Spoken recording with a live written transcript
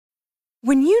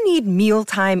When you need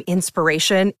mealtime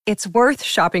inspiration, it's worth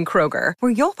shopping Kroger,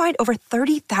 where you'll find over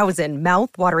 30,000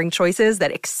 mouth-watering choices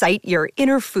that excite your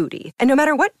inner foodie. And no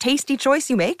matter what tasty choice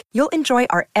you make, you'll enjoy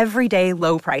our everyday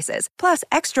low prices, plus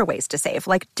extra ways to save,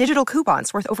 like digital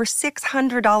coupons worth over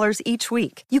 $600 each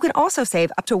week. You can also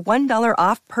save up to $1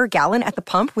 off per gallon at the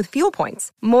pump with fuel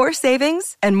points. More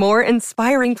savings and more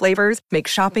inspiring flavors make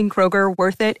shopping Kroger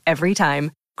worth it every time.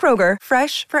 Kroger,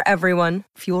 fresh for everyone.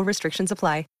 Fuel restrictions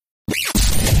apply.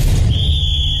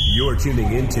 You're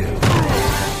tuning into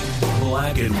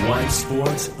Black and White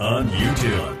Sports on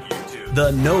YouTube.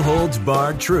 The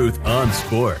no-holds-barred truth on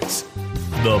sports.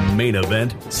 The main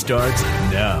event starts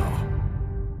now.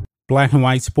 Black and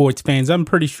White Sports fans, I'm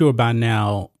pretty sure by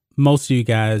now most of you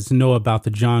guys know about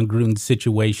the Jon Gruden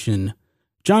situation.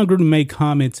 Jon Gruden made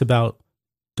comments about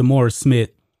DeMaurice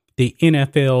Smith, the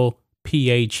NFL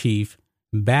PA chief,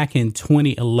 back in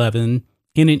 2011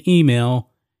 in an email.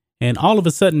 And all of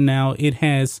a sudden now it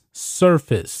has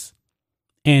surfaced.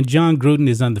 And Jon Gruden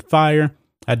is under fire.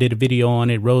 I did a video on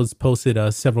it. Rose posted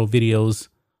several videos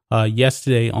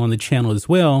yesterday on the channel as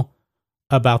well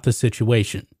about the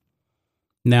situation.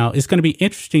 Now, it's going to be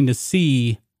interesting to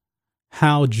see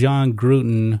how Jon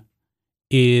Gruden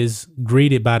is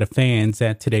greeted by the fans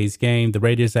at today's game. The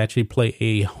Raiders actually play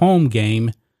a home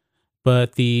game,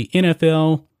 but the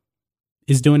NFL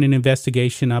is doing an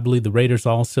investigation. I believe the Raiders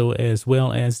also, as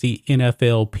well as the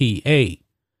NFLPA.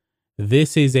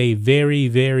 This is a very,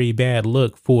 very bad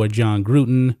look for Jon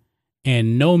Gruden.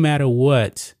 And no matter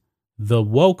what, the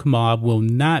woke mob will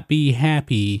not be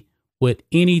happy with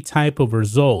any type of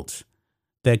results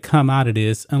that come out of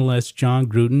this unless Jon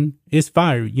Gruden is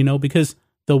fired, because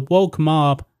the woke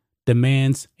mob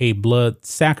demands a blood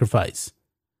sacrifice.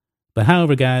 But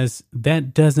however, guys,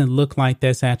 that doesn't look like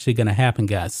that's actually going to happen,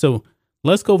 guys. So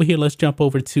let's go over here. Let's jump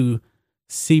over to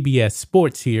CBS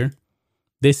Sports here.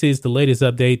 This is the latest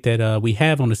update that we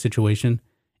have on the situation.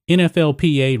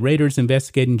 NFLPA Raiders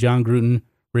investigating Jon Gruden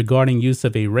regarding use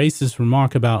of a racist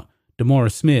remark about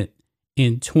DeMaurice Smith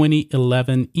in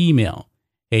 2011 email.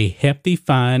 A hefty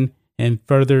fine and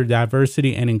further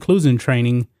diversity and inclusion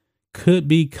training could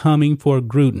be coming for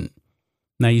Gruden.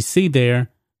 Now you see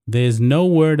there's no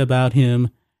word about him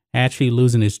actually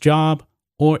losing his job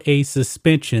or a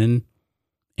suspension.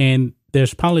 And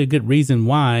there's probably a good reason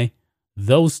why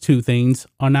those two things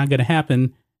are not going to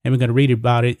happen. And we're going to read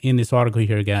about it in this article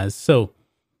here, guys. So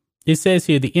it says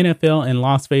here, the NFL and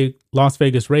Las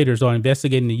Vegas Raiders are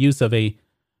investigating the use of a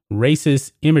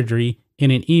racist imagery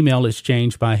in an email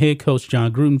exchange by head coach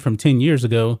Jon Gruden from 10 years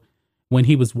ago when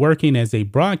he was working as a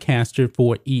broadcaster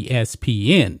for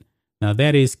ESPN. Now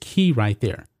that is key right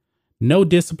there. No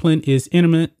discipline is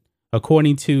imminent,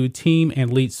 according to team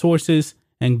and lead sources,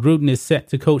 and Gruden is set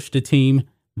to coach the team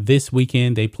this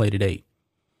weekend. They play today.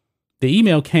 The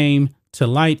email came to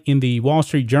light in the Wall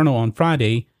Street Journal on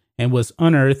Friday and was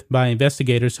unearthed by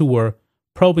investigators who were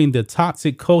probing the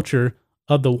toxic culture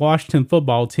of the Washington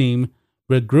football team,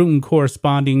 with Gruden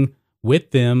corresponding with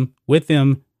the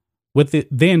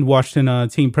then Washington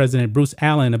team president Bruce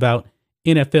Allen about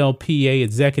NFLPA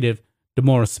executive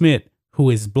DeMaurice Smith, who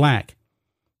is black.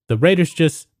 The Raiders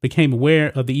just became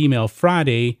aware of the email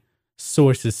Friday,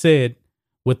 sources said,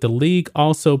 with the league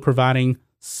also providing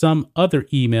some other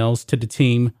emails to the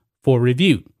team for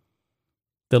review.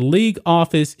 The league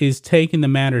office is taking the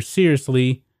matter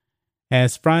seriously,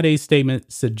 as Friday's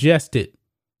statement suggested,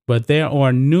 but there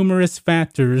are numerous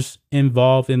factors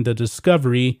involved in the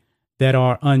discovery that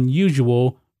are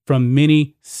unusual from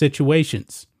many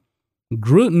situations.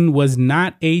 Gruden was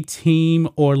not a team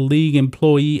or league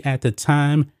employee at the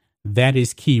time. That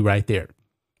is key right there.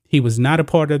 He was not a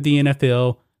part of the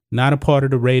NFL, not a part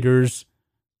of the Raiders,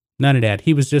 none of that.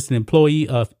 He was just an employee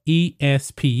of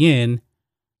ESPN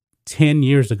 10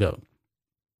 years ago.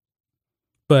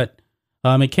 But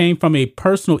it came from a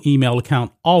personal email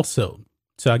account also.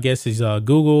 So I guess his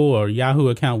Google or Yahoo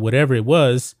account, whatever it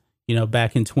was,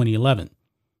 back in 2011.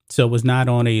 So it was not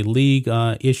on a league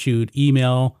issued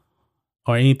email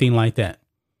or anything like that.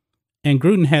 And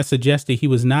Gruden has suggested he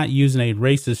was not using a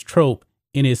racist trope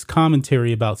in his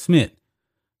commentary about Smith.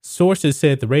 Sources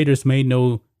said the Raiders made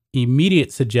no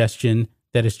immediate suggestion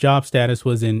that his job status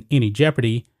was in any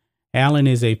jeopardy. Allen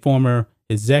is a former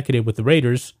executive with the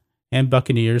Raiders and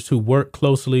Buccaneers who worked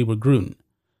closely with Gruden.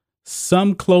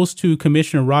 Some close to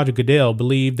Commissioner Roger Goodell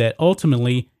believe that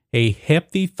ultimately a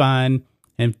hefty fine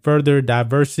and further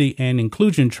diversity and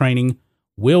inclusion training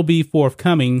will be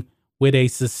forthcoming, with a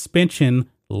suspension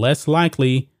less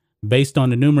likely based on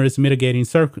the numerous mitigating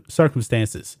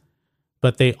circumstances.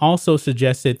 But they also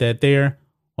suggested that there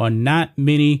are not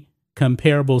many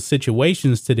comparable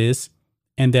situations to this,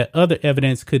 and that other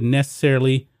evidence could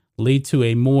necessarily lead to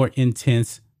a more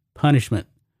intense punishment.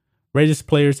 Raiders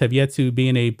players have yet to be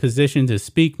in a position to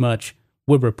speak much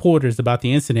with reporters about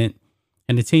the incident,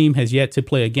 and the team has yet to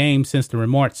play a game since the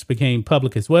remarks became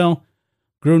public as well.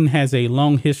 Gruden has a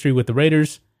long history with the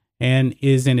Raiders and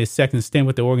is in his second stint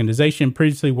with the organization,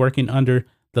 previously working under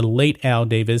the late Al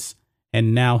Davis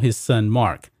and now his son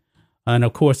Mark. And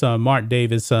of course, Mark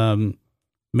Davis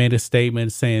made a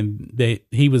statement saying that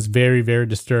he was very, very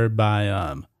disturbed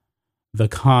by the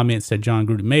comments that Jon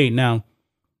Gruden made. Now,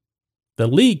 the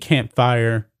league can't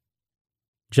fire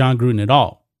Jon Gruden at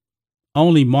all.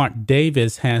 Only Mark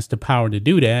Davis has the power to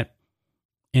do that.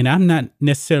 And I'm not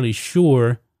necessarily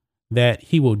sure that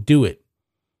he will do it.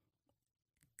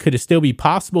 Could it still be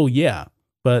possible? Yeah.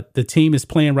 But the team is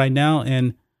playing right now.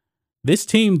 And this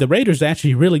team, the Raiders, are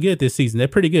actually really good this season. They're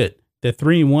pretty good. They're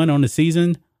 3-1 on the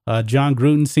season. Jon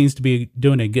Gruden seems to be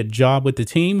doing a good job with the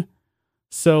team.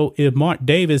 So if Mark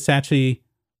Davis actually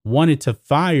wanted to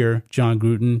fire Jon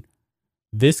Gruden,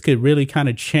 this could really kind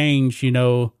of change,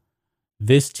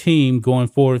 this team going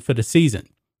forward for the season.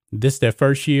 This is their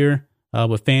first year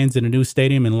with fans in a new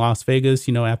stadium in Las Vegas,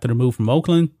 after the move from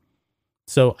Oakland.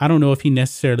 So I don't know if he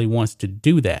necessarily wants to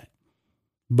do that.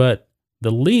 But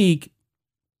the league,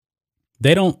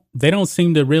 they don't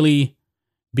seem to really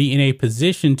be in a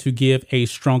position to give a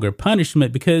stronger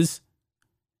punishment because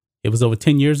it was over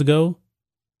 10 years ago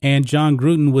and Jon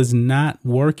Gruden was not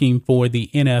working for the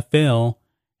NFL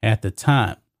at the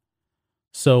time.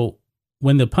 So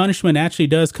when the punishment actually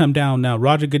does come down, now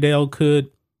Roger Goodell could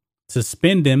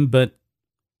suspend him, but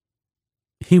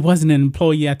he wasn't an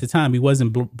employee at the time. He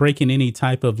wasn't breaking any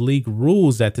type of league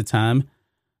rules at the time.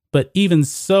 But even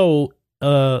so,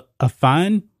 a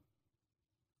fine,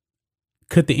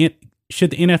 should the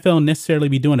NFL necessarily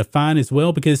be doing a fine as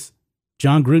well? Because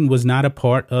Jon Gruden was not a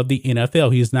part of the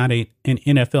NFL. He is not an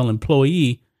NFL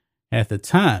employee at the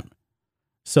time.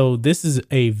 So this is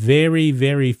a very,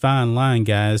 very fine line,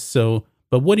 guys.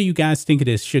 But what do you guys think of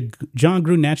this? Should Jon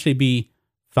Gruden actually be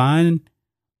fined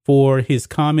for his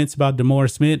comments about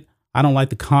DeMaurice Smith? I don't like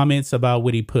the comments about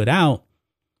what he put out,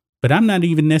 but I'm not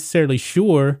even necessarily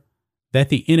sure that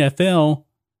the NFL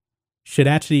should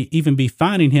actually even be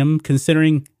fining him,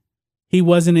 considering he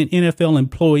wasn't an NFL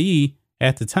employee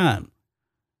at the time.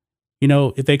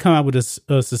 If they come out with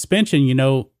a suspension,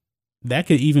 that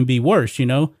could even be worse,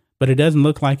 but it doesn't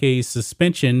look like a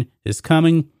suspension is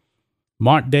coming.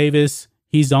 Mark Davis,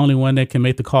 he's the only one that can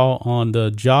make the call on the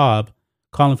job,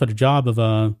 calling for the job of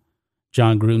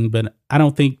Jon Gruden. But I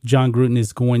don't think Jon Gruden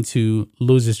is going to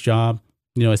lose his job,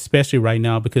 especially right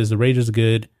now because the Raiders are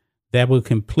good. That will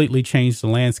completely change the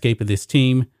landscape of this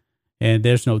team. And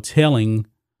there's no telling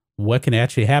what can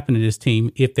actually happen to this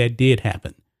team if that did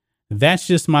happen. That's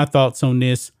just my thoughts on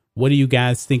this. What do you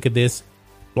guys think of this?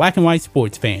 Black and White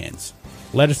Sports fans,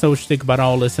 let us know what you think about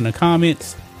all this in the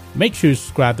comments. Make sure you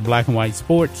subscribe to Black and White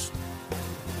Sports,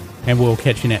 and we'll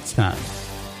catch you next time.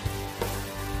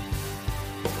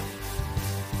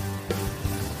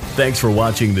 Thanks for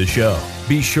watching the show.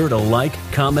 Be sure to like,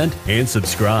 comment, and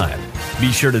subscribe.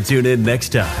 Be sure to tune in next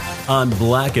time on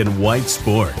Black and White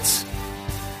Sports.